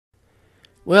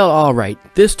Well, alright,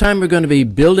 this time we're going to be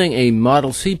building a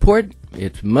model seaport.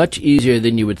 It's much easier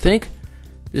than you would think.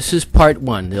 This is part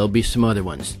one, there'll be some other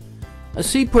ones. A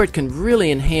seaport can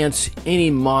really enhance any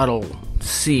model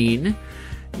scene.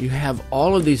 You have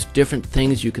all of these different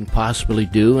things you can possibly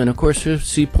do, and of course there's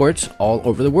seaports all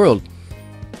over the world.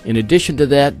 In addition to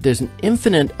that, there's an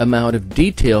infinite amount of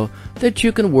detail that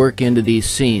you can work into these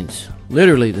scenes.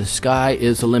 Literally, the sky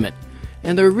is the limit,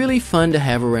 and they're really fun to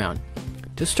have around.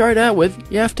 To start out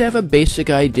with, you have to have a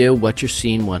basic idea what your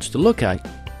scene wants to look like.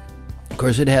 Of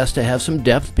course, it has to have some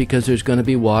depth because there's going to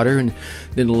be water and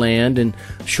then land and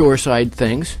shoreside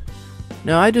things.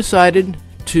 Now, I decided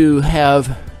to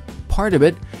have part of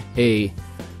it a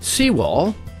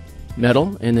seawall,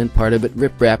 metal, and then part of it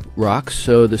riprap rocks.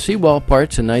 So the seawall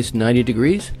part's a nice 90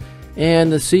 degrees,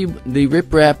 and the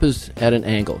riprap is at an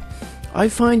angle. I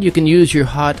find you can use your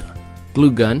hot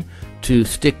glue gun to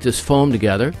stick this foam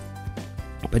together.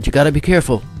 But you gotta be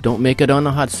careful. Don't make it on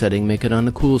the hot setting, make it on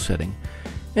the cool setting.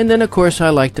 And then of course I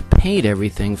like to paint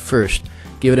everything first.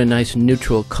 Give it a nice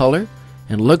neutral color,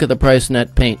 and look at the price on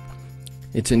that paint.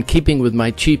 It's in keeping with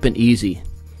my cheap and easy.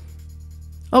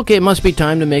 Okay, it must be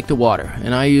time to make the water,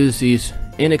 and I use these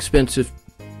inexpensive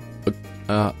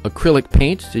acrylic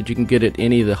paints that you can get at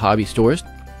any of the hobby stores.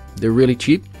 They're really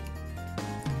cheap.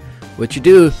 What you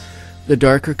do, the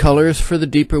darker color is for the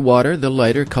deeper water, the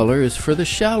lighter color is for the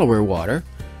shallower water.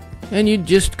 And you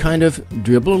just kind of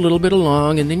dribble a little bit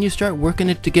along, and then you start working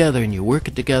it together, and you work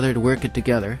it together to work it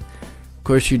together. Of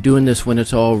course, you're doing this when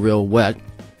it's all real wet.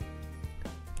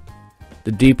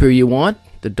 The deeper you want,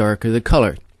 the darker the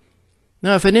color.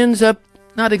 Now, if it ends up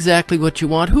not exactly what you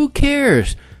want, who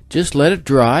cares? Just let it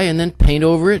dry and then paint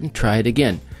over it and try it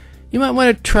again. You might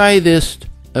want to try this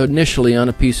initially on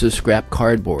a piece of scrap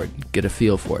cardboard, get a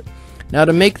feel for it. Now,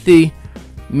 to make the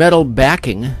metal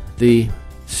backing, the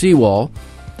seawall,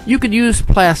 you could use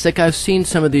plastic. I've seen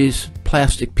some of these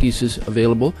plastic pieces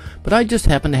available, but I just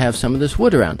happen to have some of this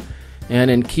wood around.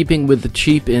 And in keeping with the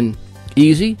cheap and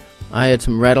easy, I had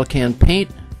some rattle can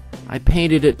paint. I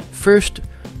painted it first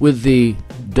with the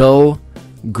dull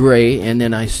gray, and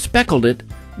then I speckled it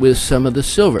with some of the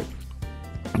silver.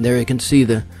 And there you can see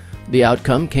the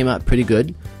outcome came out pretty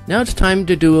good. Now it's time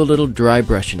to do a little dry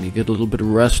brushing. You get a little bit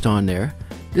of rust on there.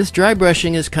 This dry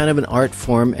brushing is kind of an art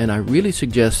form, and I really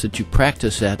suggest that you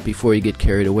practice that before you get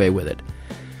carried away with it.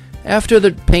 After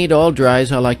the paint all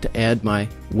dries, I like to add my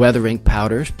weathering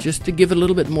powders just to give it a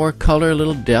little bit more color, a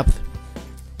little depth.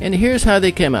 And here's how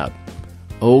they came out.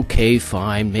 Okay,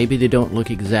 fine, maybe they don't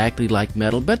look exactly like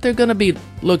metal, but they're going to be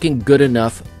looking good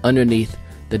enough underneath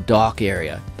the dock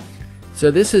area.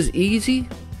 So this is easy,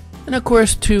 and of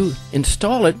course to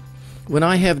install it, when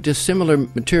I have dissimilar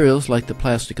materials like the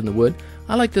plastic and the wood,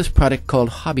 I like this product called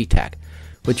Hobby Tack.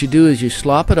 What you do is you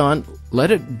slop it on,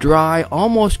 let it dry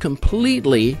almost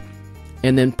completely,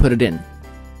 and then put it in.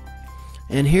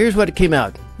 And here's what it came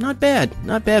out. Not bad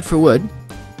for wood.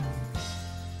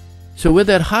 So with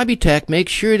that Hobby Tack, make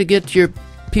sure to get your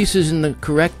pieces in the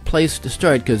correct place to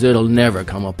start, because it'll never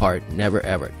come apart, never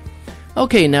ever.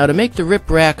 Okay, now to make the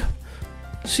riprap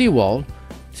seawall,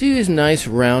 see these nice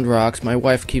round rocks? My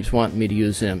wife keeps wanting me to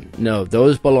use them. No,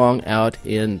 those belong out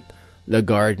in the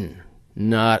garden,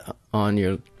 not on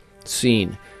your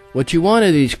scene. What you want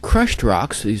are these crushed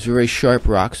rocks, these very sharp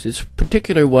rocks. This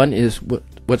particular one is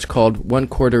what's called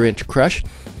 1/4 inch crush.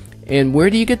 And where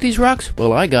do you get these rocks?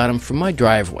 Well, I got them from my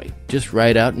driveway, just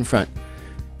right out in front.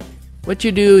 What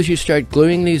you do is you start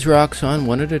gluing these rocks on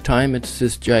one at a time. It's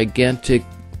this gigantic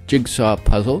jigsaw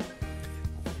puzzle.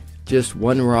 Just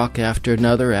one rock after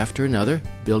another,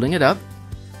 building it up.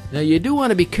 Now you do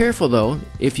want to be careful though.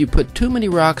 If you put too many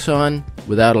rocks on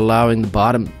without allowing the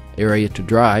bottom area to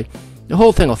dry, the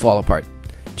whole thing will fall apart.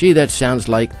 Gee, that sounds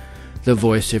like the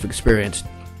voice of experience.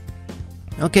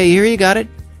 Okay, here you got it.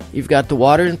 You've got the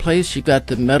water in place, you've got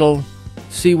the metal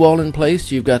seawall in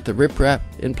place, you've got the riprap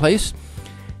in place,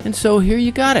 and so here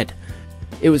you got it.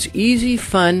 It was easy,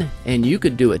 fun, and you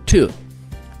could do it too.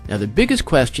 Now the biggest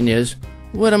question is,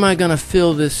 what am I going to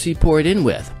fill this seaport in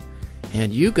with?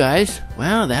 And you guys,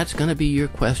 well, that's going to be your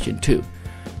question too.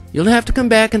 You'll have to come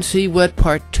back and see what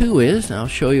part 2 is. I'll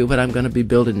show you what I'm going to be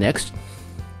building next.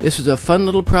 This is a fun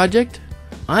little project.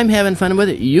 I'm having fun with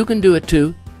it. You can do it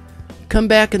too. Come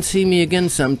back and see me again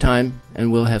sometime,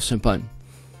 and we'll have some fun.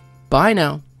 Bye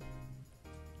now.